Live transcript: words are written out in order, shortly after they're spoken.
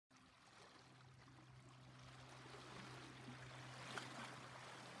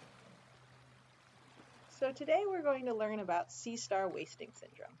So today we're going to learn about sea star wasting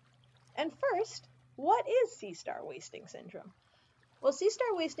syndrome. And first, what is sea star wasting syndrome? Well, sea star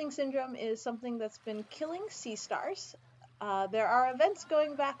wasting syndrome is something that's been killing sea stars. There are events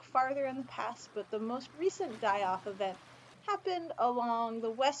going back farther in the past, but the most recent die-off event happened along the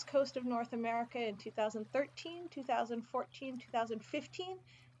west coast of North America in 2013, 2014, 2015,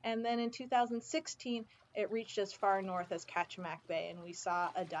 and then in 2016 it reached as far north as Kachemak Bay, and we saw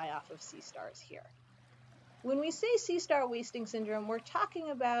a die-off of sea stars here. When we say sea star wasting syndrome, we're talking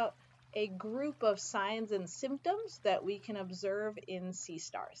about a group of signs and symptoms that we can observe in sea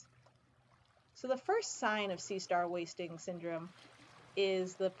stars. So the first sign of sea star wasting syndrome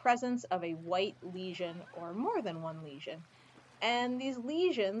is the presence of a white lesion or more than one lesion. And these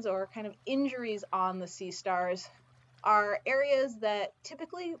lesions, or kind of injuries on the sea stars, are areas that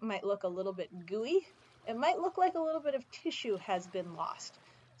typically might look a little bit gooey. It might look like a little bit of tissue has been lost.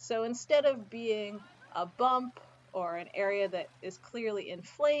 So instead of being a bump or an area that is clearly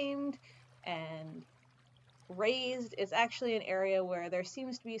inflamed and raised, it's actually an area where there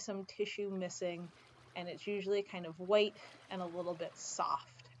seems to be some tissue missing, and it's usually kind of white and a little bit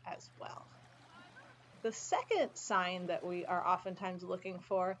soft as well. The second sign that we are oftentimes looking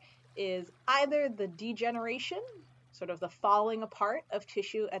for is either the degeneration, sort of the falling apart of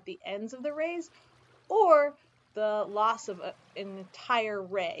tissue at the ends of the rays, or the loss of an entire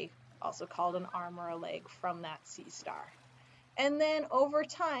ray, also called an arm or a leg, from that sea star. And then over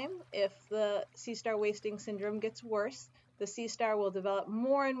time, if the sea star wasting syndrome gets worse, the sea star will develop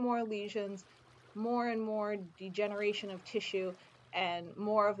more and more lesions, more and more degeneration of tissue, and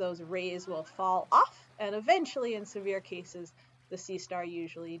more of those rays will fall off, and eventually, in severe cases, the sea star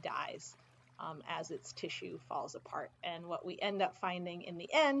usually dies as its tissue falls apart. And what we end up finding in the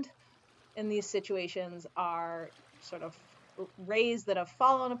end in these situations are sort of rays that have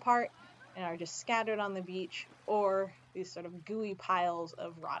fallen apart and are just scattered on the beach, or these sort of gooey piles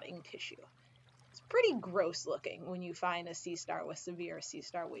of rotting tissue. It's pretty gross looking when you find a sea star with severe sea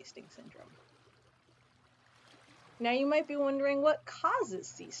star wasting syndrome. Now you might be wondering, what causes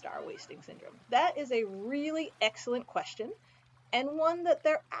sea star wasting syndrome? That is a really excellent question, and one that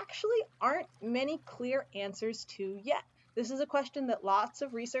there actually aren't many clear answers to yet. This is a question that lots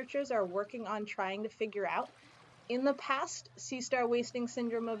of researchers are working on trying to figure out. In the past, sea star wasting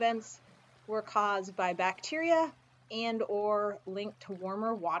syndrome events were caused by bacteria and or linked to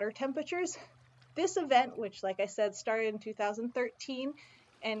warmer water temperatures. This event, which like I said started in 2013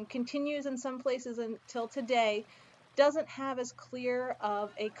 and continues in some places until today, doesn't have as clear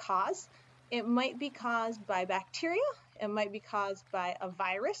of a cause. It might be caused by bacteria, it might be caused by a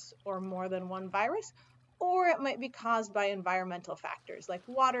virus or more than one virus, or it might be caused by environmental factors like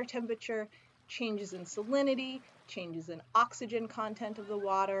water temperature, changes in salinity, changes in oxygen content of the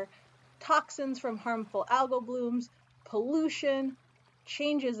water, toxins from harmful algal blooms, pollution,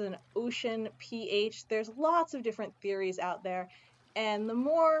 changes in ocean pH. There's lots of different theories out there, and the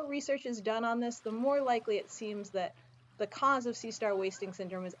more research is done on this, the more likely it seems that the cause of sea star wasting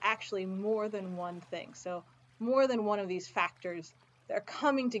syndrome is actually more than one thing. So more than one of these factors, they're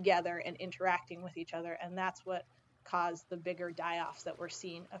coming together and interacting with each other, and that's what caused the bigger die-offs that we're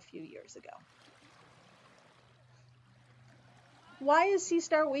seeing a few years ago. Why is sea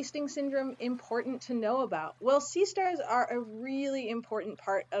star wasting syndrome important to know about? Well, sea stars are a really important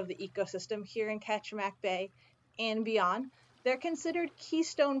part of the ecosystem here in Kachemak Bay and beyond. They're considered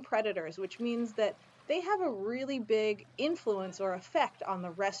keystone predators, which means that they have a really big influence or effect on the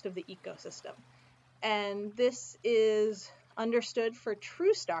rest of the ecosystem. And this is understood for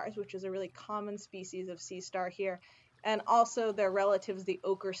true stars, which is a really common species of sea star here, and also their relatives, the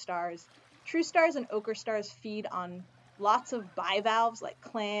ochre stars. True stars and ochre stars feed on lots of bivalves like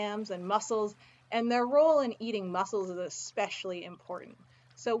clams and mussels, and their role in eating mussels is especially important.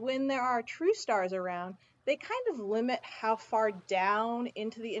 So when there are true stars around, they kind of limit how far down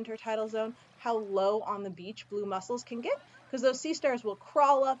into the intertidal zone, how low on the beach blue mussels can get, because those sea stars will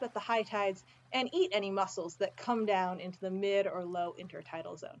crawl up at the high tides and eat any mussels that come down into the mid or low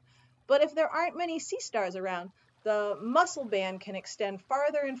intertidal zone. But if there aren't many sea stars around, the mussel band can extend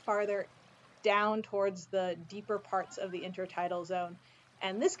farther and farther down towards the deeper parts of the intertidal zone,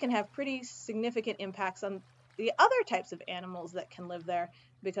 and this can have pretty significant impacts on the other types of animals that can live there,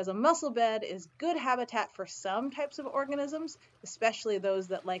 because a mussel bed is good habitat for some types of organisms, especially those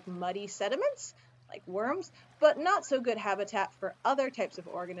that like muddy sediments like worms, but not so good habitat for other types of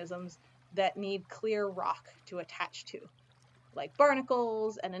organisms that need clear rock to attach to, like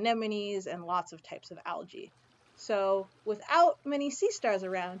barnacles and anemones and lots of types of algae. So without many sea stars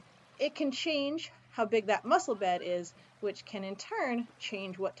around, it can change how big that mussel bed is, which can in turn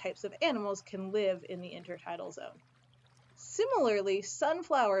change what types of animals can live in the intertidal zone. Similarly,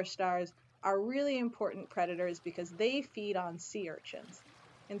 sunflower stars are really important predators because they feed on sea urchins.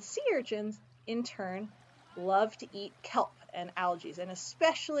 And sea urchins, in turn, love to eat kelp and algae, and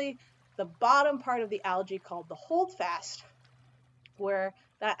especially the bottom part of the algae called the holdfast, where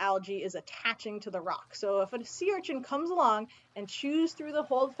that algae is attaching to the rock. So if a sea urchin comes along and chews through the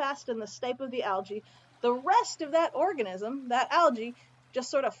holdfast and the stipe of the algae, the rest of that organism, that algae, just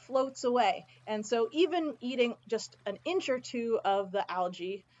sort of floats away. And so even eating just an inch or two of the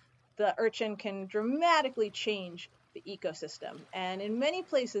algae, the urchin can dramatically change the ecosystem. And in many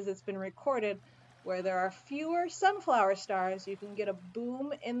places it's been recorded where there are fewer sunflower stars, you can get a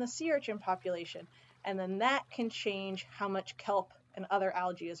boom in the sea urchin population. And then that can change how much kelp and other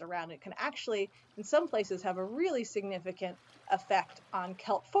algae is around. It can actually, in some places, have a really significant effect on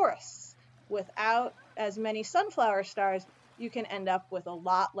kelp forests. Without as many sunflower stars, you can end up with a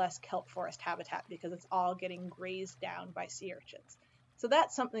lot less kelp forest habitat because it's all getting grazed down by sea urchins. So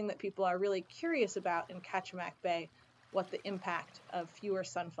that's something that people are really curious about in Kachemak Bay, what the impact of fewer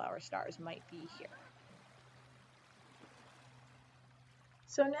sunflower stars might be here.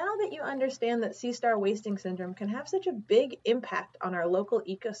 So now that you understand that sea star wasting syndrome can have such a big impact on our local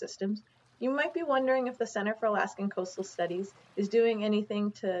ecosystems, you might be wondering if the Center for Alaskan Coastal Studies is doing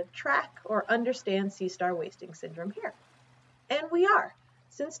anything to track or understand sea star wasting syndrome here. And we are.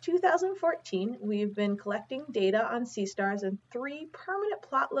 Since 2014, we've been collecting data on sea stars in 3 permanent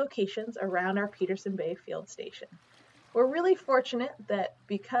plot locations around our Peterson Bay field station. We're really fortunate that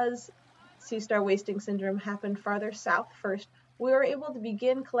because sea star wasting syndrome happened farther south first, we were able to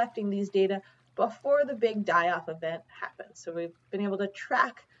begin collecting these data before the big die-off event happened. So we've been able to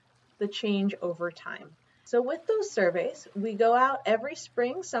track the change over time. So with those surveys, we go out every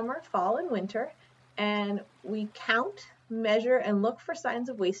spring, summer, fall, and winter, and we count, measure, and look for signs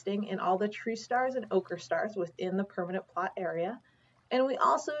of wasting in all the true stars and ochre stars within the permanent plot area. And we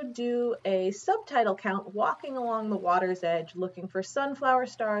also do a subtidal count walking along the water's edge, looking for sunflower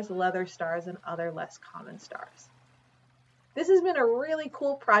stars, leather stars, and other less common stars. This has been a really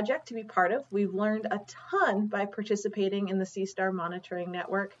cool project to be part of. We've learned a ton by participating in the Sea Star Monitoring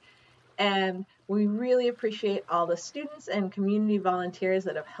Network, and we really appreciate all the students and community volunteers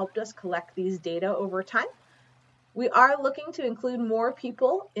that have helped us collect these data over time. We are looking to include more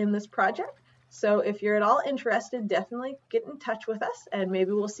people in this project, so if you're at all interested, definitely get in touch with us, and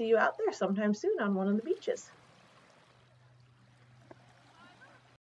maybe we'll see you out there sometime soon on one of the beaches.